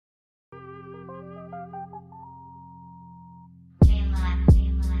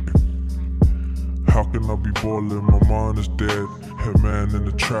can I be ballin'? My mind is dead. Hitman in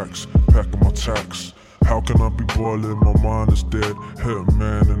the tracks, packing my tacks. How can I be ballin'? My mind is dead.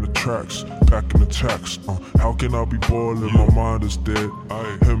 Hitman in the tracks, packing the tacks. How can I be ballin'? My mind is dead.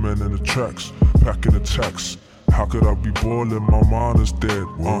 Hitman in the tracks, packing the tacks. How could I be ballin'? My mind is dead.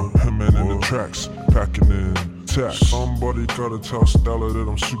 Hitman in the tracks, packing in tacks. Somebody gotta tell Stella that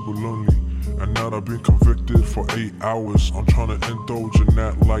I'm super lonely. And now that I've been convicted for 8 hours, I'm trying to indulge in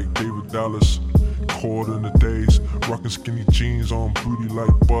that like David Dallas. Caught in the days, rocking skinny jeans on booty like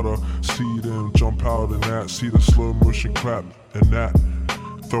butter. See them jump out and that, see the slow motion clap and that,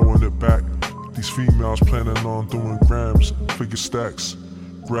 throwing it back. These females planning on doing grams, figure stacks,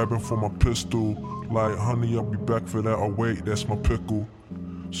 grabbing for my pistol. Like, honey, I'll be back for that. Oh wait, that's my pickle.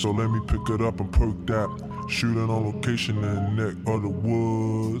 So let me pick it up and poke that. Shooting on location in the neck of the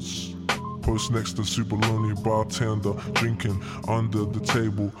woods. Post next to super lonely bartender, drinking under the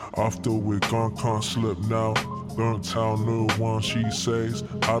table. After we're gone, can't slip now. Don't tell no one, she says.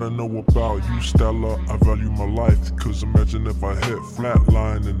 I don't know about you, Stella. I value my life, cause imagine if I hit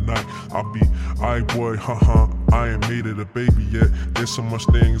flatline tonight. I'll be, aye boy, haha. I ain't made it a baby yet. There's so much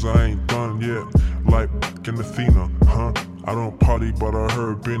things I ain't done yet. Like in Athena, huh? I don't party, but I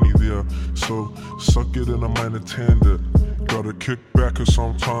heard Benny there. So suck it and I might attend it. Gotta kick back, cause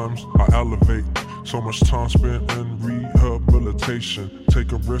sometimes I elevate. So much time spent in rehabilitation.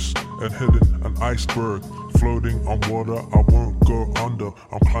 Take a risk and hitting an iceberg. Floating on water, I won't go under.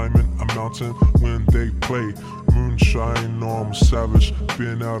 I'm climbing a mountain when they play moonshine. No, I'm a savage.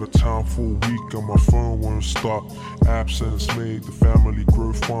 Been out of town for a week and my phone won't stop. Absence made the family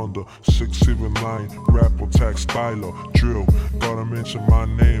grow fonder. 679, rap or tag styler, drill. Gotta mention my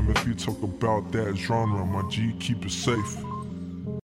name if you talk about that genre. My G, keep it safe.